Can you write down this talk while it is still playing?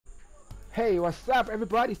Hey, what's up,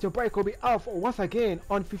 everybody? It's your boy Kobe Alpha once again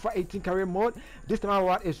on FIFA 18 career mode. This time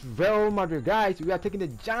around is Real Madrid, guys. We are taking the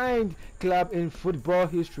giant club in football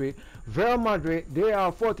history. Real Madrid, they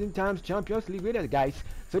are 14 times Champions League winners, guys.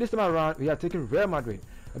 So this time around, we are taking Real Madrid.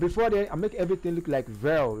 Before then, I make everything look like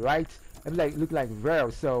Real, right? Look like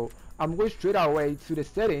Real. So I'm going straight away to the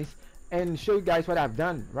settings and show you guys what I've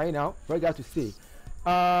done right now for you guys to see.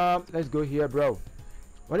 Let's go here, bro.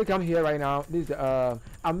 When you come here right now, this is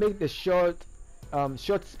I make the short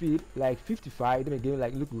speed like 55, then again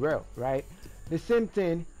like look real, right? The same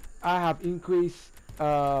thing, I have increased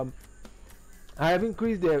the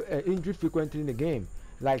injury frequency in the game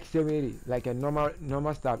like 780, like a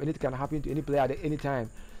normal stuff, and it can happen to any player at any time,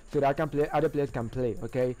 so that I can play, other players can play,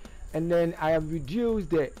 okay? And then I have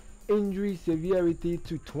reduced the injury severity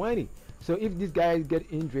to 20, so if these guys get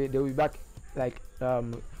injured, they will be back like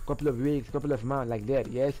couple of weeks, couple of months, like that.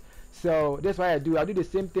 Yes, so that's why I do the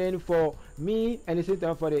same thing for me and the same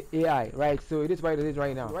thing for the AI, right? So that's why it is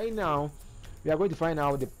right now. We are going to find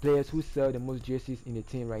out the players who sell the most jerseys in the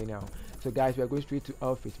team right now. So guys, we are going straight to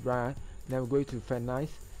office, right? Now we're going to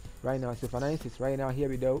finance right now. So finance is right now. Here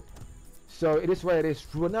we go. So it is where it is.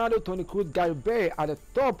 Ronaldo, Toni Kroos, Gareth Bale are the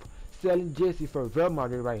top selling jersey for Real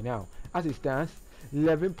Madrid right now. As it stands,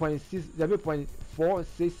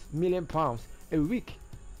 11.46 million pounds a week.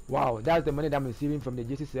 Wow, that's the money that I'm receiving from the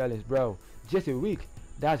jersey sellers, bro. Just a week.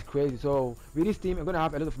 That's crazy. So with this team, I'm gonna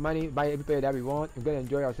have a lot of money, buy every player that we want. We're gonna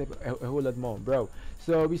enjoy ourselves a whole lot more, bro.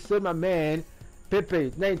 So we sold my man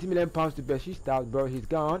Pepe, 90 million pounds to Besiktas, bro. He's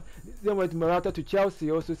gone. Then went Morata to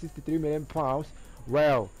Chelsea, also 63 million pounds.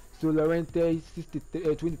 Well, so Llorente,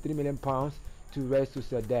 23 million pounds to Real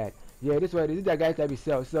Sociedad. Yeah, this is the guys that we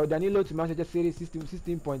sell. So Danilo to Manchester City,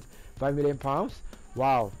 16.5 million pounds.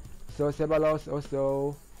 Wow. So Ceballos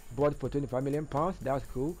also bought for 25 million pounds. That's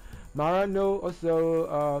cool. Marano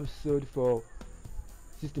also sold for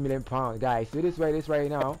 60 million pounds, guys. So this way, right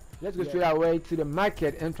now. Let's go straight away to the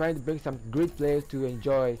market and trying to bring some great players to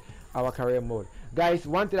enjoy our career mode, guys.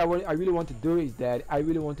 One thing I really want to do is that I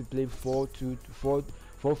really want to play 4-2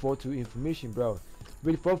 information, bro.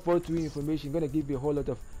 With 4-4-2 information, gonna give you a whole lot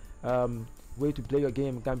of way to play your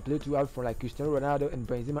game. You can play two out front like Cristiano Ronaldo and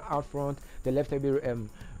Benzema out front. The left side will be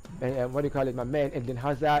what do you call it, my man Eden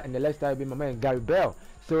Hazard, and the left side will be my man Gareth Bale.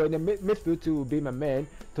 So in the midfield two will be my man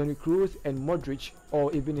Toni Kroos and Modric,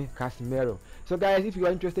 or even Casemiro. So guys, if you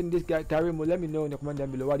are interested in this career mode, let me know in the comment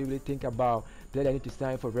down below what you really think about player I need to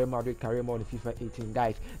sign for Real Madrid career mode in FIFA 18,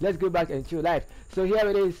 guys. Let's go back and chill live. So here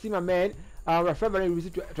it is. See my man Rafael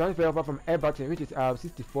received transfer offer from Everton, which is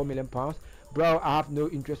 64 million pounds. Bro, I have no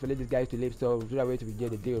interest for let these guys to leave, so we're away to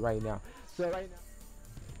get the deal right now. So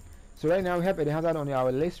right now we have Eden Hazard on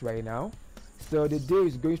our list right now. So the deal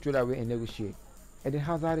is going straight away and negotiate. Eden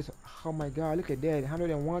Hazard is, oh my god, look at that,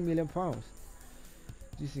 101 million pounds.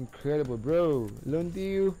 This is incredible, bro. Loan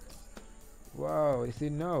deal. Wow, they say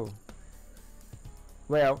no.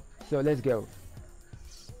 Well, so let's go.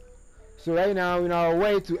 So right now we're on our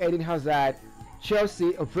way to Eden Hazard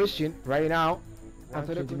Chelsea operation right now. And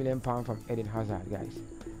 20 million pounds from Eden Hazard, guys.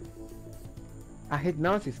 I hate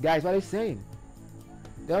nonsense, guys. What are they saying?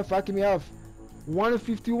 They're fucking me off.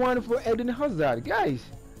 151 for Eden Hazard, guys.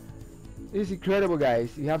 This is incredible,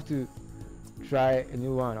 guys. You have to try a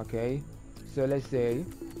new one, okay? So let's say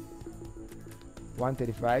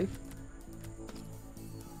 135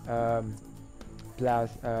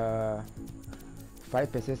 plus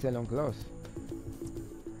 5% sell on close.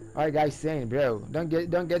 Alright, guys, saying, bro, don't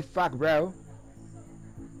get fucked, bro.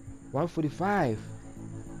 145.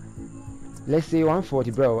 Let's say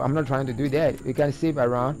 140, bro. I'm not trying to do that. We can save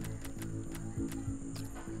around.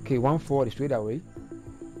 Okay, 140 straight away.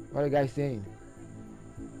 What are you guys saying?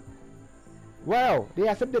 Wow, they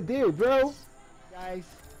accept the deal, bro. Guys,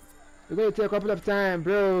 we're gonna take a couple of time,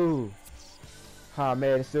 bro. Ah,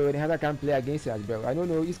 man, so the Hazard can play against us, bro. I don't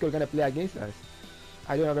know Isco gonna play against us.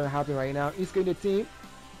 I don't know what's gonna happen right now. Isco in the team?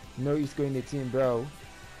 No Isco in the team, bro.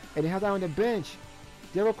 And the Hazard on the bench.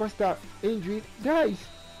 Diego Costa injured, guys.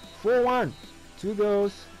 4-1, 2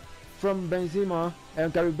 goals from Benzema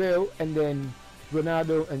and Gareth Bale, and then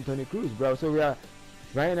Ronaldo and Toni Kroos, bro. So we are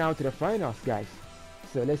right now to the finals, guys.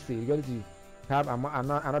 So let's see, we're going to have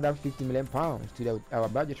another 50 million pounds to our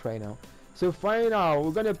budget right now. So final,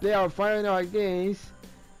 we're gonna play our final against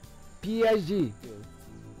PSG.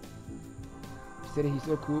 He said he's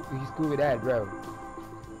so cool. He's cool with that, bro.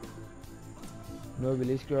 No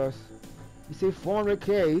release cross. He said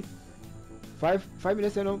 400k. 5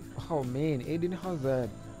 minutes and oh man, Eden Hazard.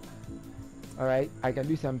 Alright, I can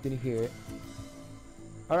do something here.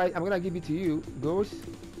 Alright, I'm gonna give it to you. Goals.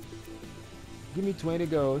 Give me 20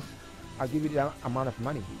 goals. I'll give you that amount of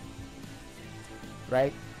money.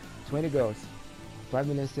 right? 20 goals. 5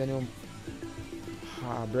 million signing on.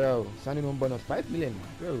 Ah, bro. Signing on bonus 5 million.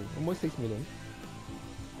 Bro, almost 6 million.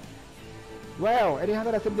 Well, Eden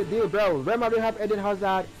Hazard accepted the deal, bro. Real Madrid have Eden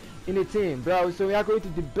Hazard in the team, bro. So we are going to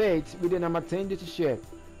debate with the number 10 jersey shirt.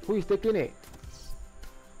 Who is taking it?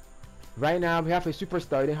 Right now, we have a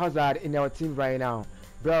superstar, Eden Hazard, in our team right now.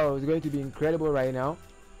 Bro, it's going to be incredible right now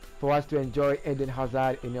for us to enjoy Eden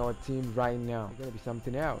Hazard in our team right now. It's going to be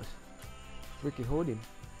something else. Freaking holding.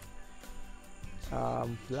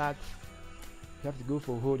 Flat. You have to go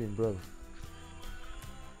for holding, bro.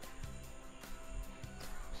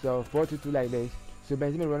 So 4-2-2 like this. So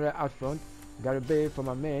Benzema runner out front. Gareth Bale for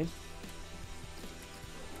my man.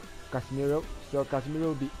 Casemiro. So Casemiro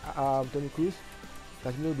will be Toni Kroos.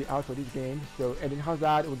 Casemiro will be out for this game. So Eden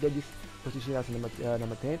Hazard will get this position as number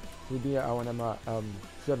 10. Will be our number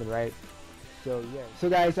 7, right? So yeah. So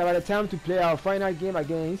guys, about the time to play our final game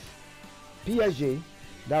against PSG.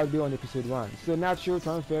 That will be on episode 1. So not sure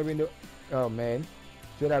transfer window. Oh man.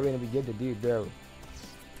 So that way we get the deal, bro.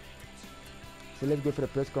 So let's go for the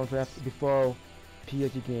press conference before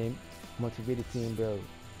PSG game. Motivate the team, bro.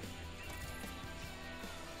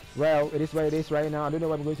 Well, it is what it is right now. I don't know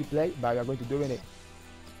what I'm going to play, but we are going to do it.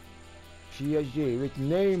 PSG with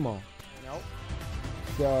Neymar. No.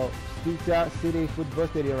 So Fifa City Football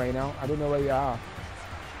Stadium right now. I don't know where we are.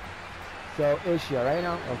 So Asia right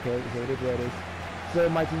now. Okay, so it is where it is. So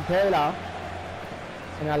Martin Taylor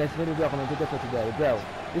and Alex Menu be our commentator for today, bro.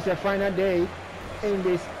 It's a final day in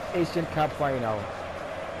this Asian Cup final.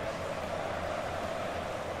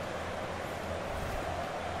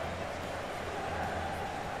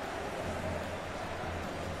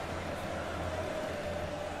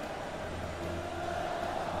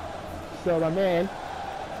 So my man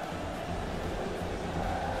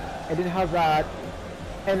Eden Hazard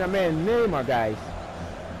and my man Neymar, guys.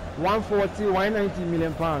 140, 190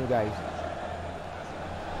 million pounds, guys.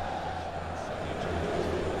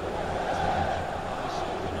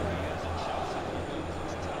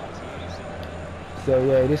 So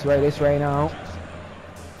yeah, this right now.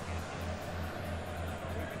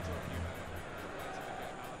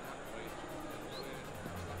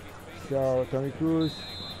 So Toni Kroos.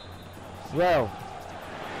 Well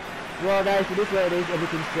guys, so this way it is,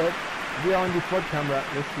 everything's set. We are on the 4th camera.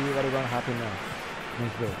 Let's see what is gonna happen now.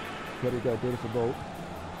 Let's go. There we go, beautiful goal.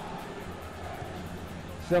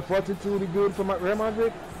 So 4-2 will be good for Real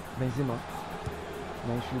Madrid. Benzema.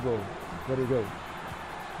 Nice shoe goal. There we go.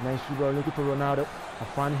 Nice shoe goal, looking for Ronaldo. I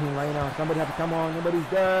found him right now. Somebody have to come on, nobody's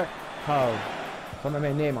there. How? For my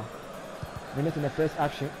man Neymar. Minutes in the first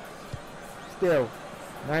action. Still.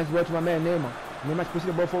 Nice work to my man Neymar. Neymar's pushing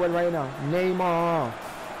the ball forward right now. Neymar,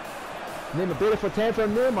 beautiful 10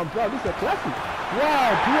 from Neymar, bro. This is a classic.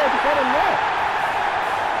 Wow, Pierre before the net.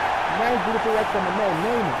 Nice, beautiful work from the man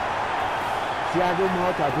Neymar. Thiago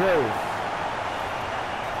Motta, bro.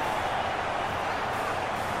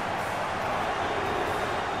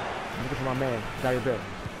 Looking for my man, Gary Bell.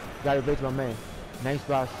 Gary Bell to my man. Nice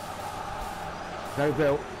pass. Gary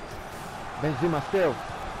Bell. Benzema still.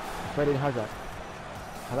 Eden Hazard.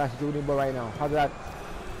 Hazard's doing the ball right now. Hazard.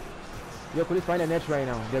 Yo, could you find a net right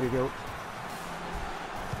now? There we go.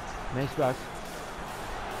 Nice pass.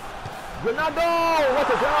 Ronaldo! What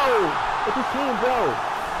a goal! It is him, bro.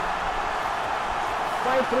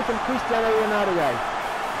 5-3 from Cristiano Ronaldo, guys.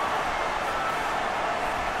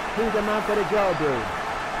 He's the man for the job, bro.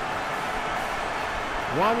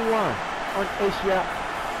 1-1 on Asia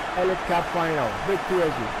Elite Cup final. Big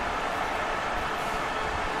PSG.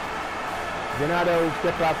 Ronaldo will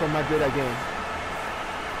step out from Madrid again.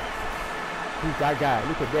 He's that guy.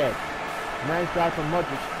 Look at that. Nice start from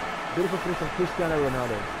Modric. Beautiful finish from Cristiano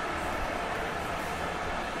Ronaldo.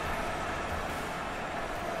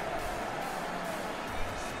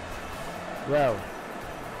 Well,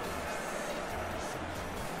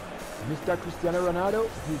 Mr. Cristiano Ronaldo,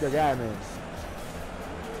 he's the guy, man.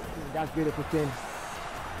 That's beautiful thing.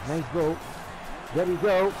 Nice goal. There we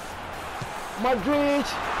go. Modric.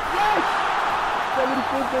 Yes!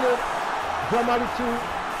 75th minute. Real Madrid 2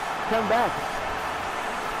 come back.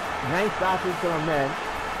 Nice passes from a man.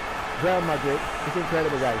 Real Madrid. It's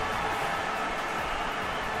incredible, guys.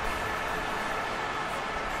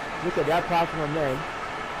 Look at that pass from a man.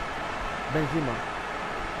 Benzema.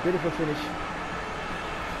 Beautiful finish.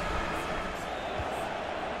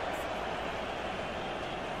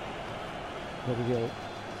 There we go.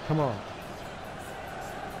 Come on.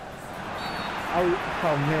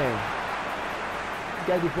 Oh man. You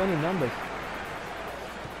guys are winning numbers.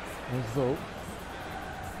 Let's vote.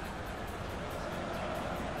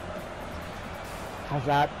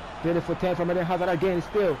 Hazard. Beautiful 10 from Eden Hazard again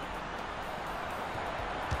still.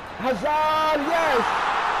 Hazard, yes!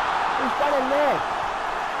 He's got a net.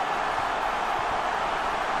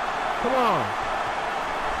 Come on.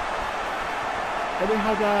 Eden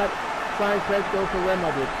Hazard finds first goal for Real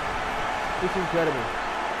Madrid. It's incredible.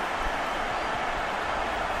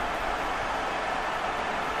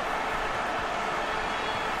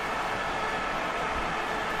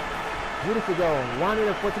 Beautiful goal.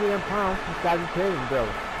 £140 million he started paying, bro.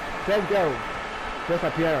 First goal. First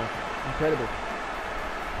appearance. Incredible.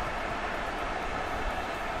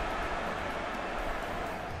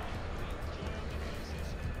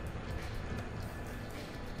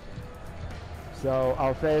 So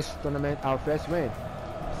our first tournament, our first win.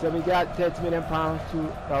 So we got £30 million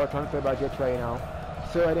to our transfer budget right now.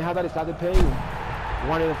 So Eden Hazard started paying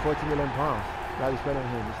 £140 million that we spent on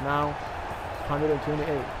him. It's now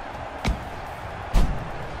 128.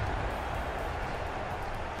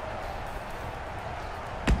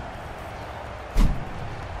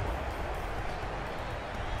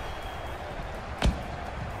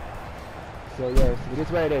 So yes, it is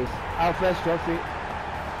what it is. Our first trophy.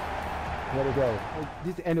 Here we go.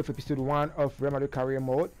 This is the end of episode 1 of Real Madrid Career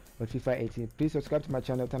Mode on FIFA 18. Please subscribe to my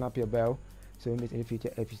channel, turn up your bell so you miss any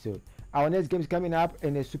future episode. Our next game is coming up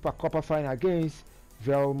in the Super Copa final against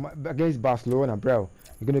Barcelona, bro.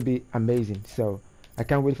 It's gonna be amazing. So I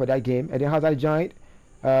can't wait for that game. And then how's I joined?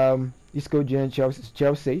 Isco joined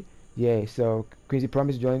Chelsea. Yeah, so Quincy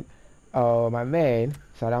Promise joined my man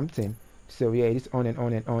Southampton. So yeah, it's on and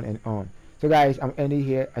on and on and on. So guys, I'm ending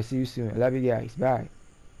here. I see you soon. I love you guys. Bye.